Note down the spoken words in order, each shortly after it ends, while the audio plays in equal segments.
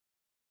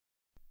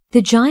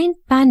The giant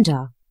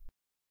panda.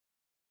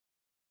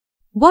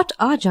 What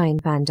are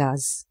giant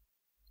pandas?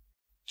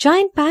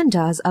 Giant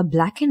pandas are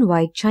black and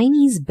white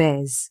Chinese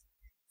bears.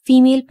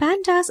 Female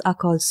pandas are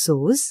called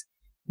sows,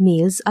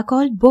 males are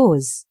called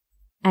boars,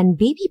 and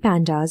baby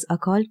pandas are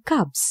called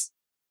cubs.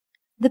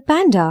 The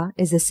panda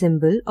is a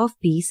symbol of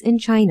peace in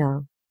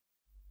China.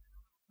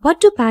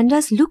 What do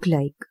pandas look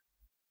like?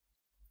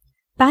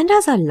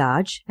 Pandas are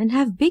large and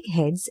have big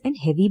heads and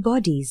heavy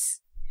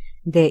bodies.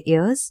 Their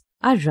ears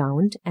are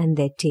round and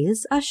their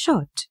tails are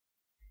short.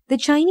 The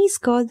Chinese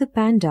call the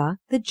panda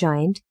the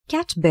giant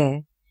cat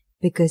bear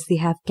because they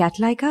have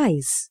cat-like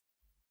eyes.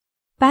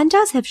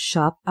 Pandas have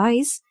sharp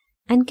eyes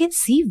and can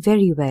see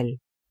very well.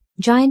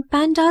 Giant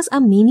pandas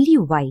are mainly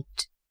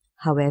white.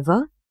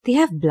 However, they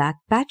have black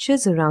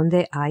patches around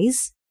their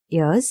eyes,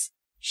 ears,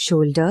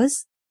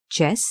 shoulders,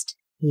 chest,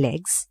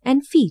 legs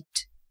and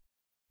feet.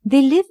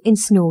 They live in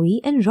snowy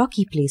and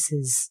rocky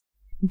places.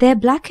 Their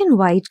black and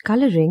white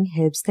coloring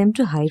helps them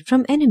to hide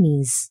from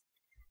enemies.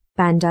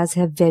 Pandas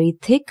have very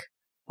thick,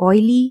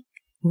 oily,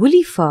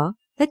 woolly fur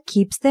that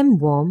keeps them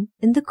warm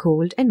in the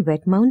cold and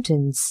wet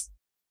mountains.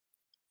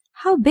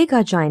 How big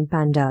are giant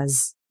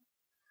pandas?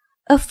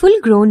 A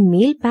full-grown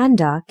male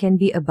panda can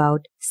be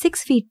about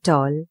 6 feet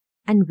tall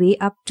and weigh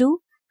up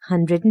to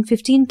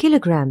 115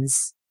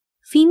 kilograms.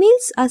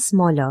 Females are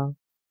smaller.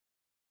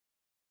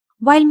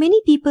 While many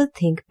people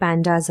think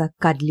pandas are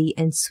cuddly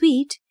and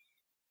sweet,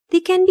 they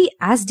can be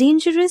as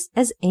dangerous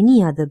as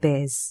any other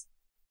bears.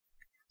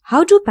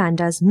 How do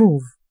pandas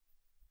move?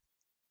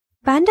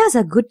 Pandas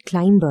are good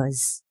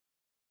climbers.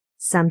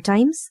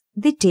 Sometimes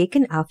they take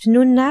an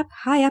afternoon nap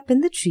high up in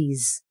the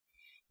trees.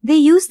 They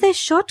use their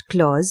short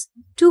claws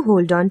to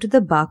hold on to the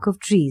bark of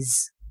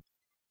trees.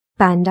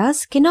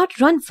 Pandas cannot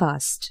run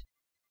fast.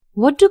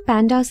 What do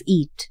pandas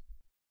eat?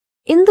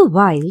 In the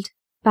wild,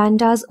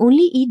 pandas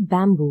only eat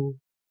bamboo.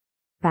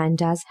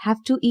 Pandas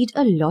have to eat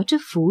a lot of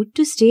food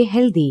to stay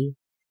healthy.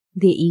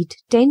 They eat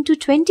 10 to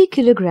 20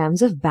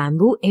 kilograms of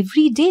bamboo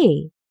every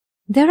day.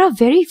 There are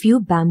very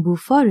few bamboo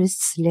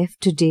forests left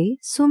today,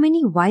 so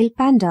many wild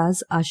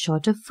pandas are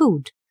short of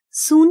food.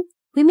 Soon,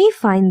 we may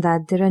find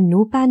that there are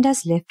no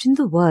pandas left in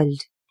the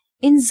world.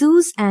 In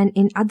zoos and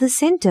in other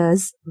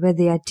centers where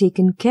they are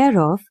taken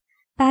care of,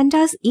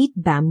 pandas eat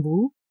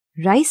bamboo,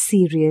 rice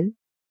cereal,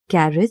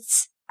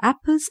 carrots,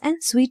 apples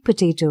and sweet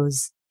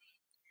potatoes.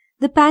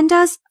 The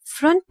panda's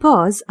front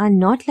paws are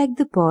not like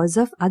the paws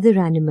of other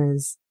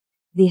animals.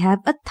 They have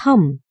a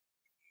thumb.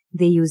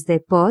 They use their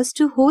paws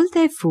to hold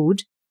their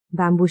food,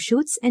 bamboo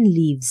shoots and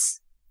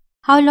leaves.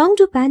 How long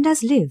do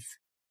pandas live?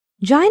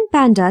 Giant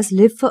pandas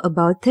live for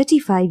about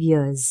 35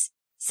 years.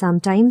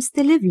 Sometimes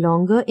they live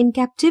longer in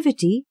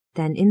captivity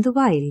than in the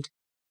wild.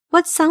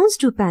 What sounds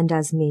do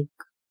pandas make?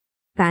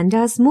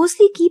 Pandas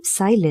mostly keep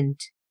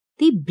silent.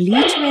 They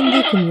bleat when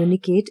they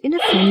communicate in a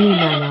friendly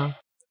manner.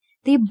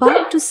 They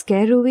bark to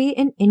scare away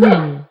an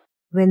enemy.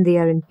 When they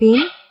are in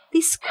pain,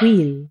 they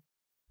squeal.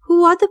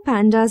 Who are the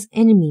panda's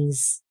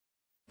enemies?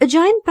 A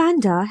giant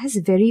panda has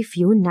very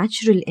few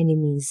natural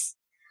enemies.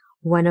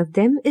 One of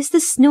them is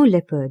the snow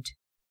leopard.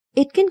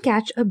 It can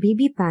catch a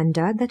baby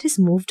panda that has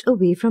moved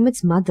away from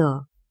its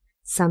mother.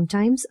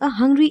 Sometimes a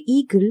hungry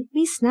eagle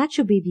may snatch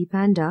a baby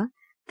panda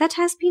that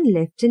has been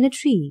left in a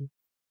tree.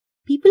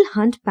 People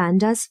hunt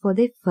pandas for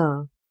their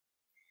fur.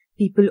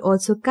 People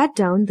also cut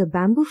down the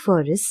bamboo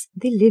forests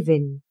they live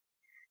in.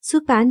 So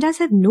pandas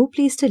have no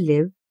place to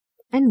live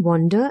and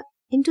wander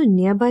into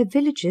nearby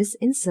villages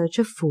in search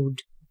of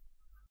food.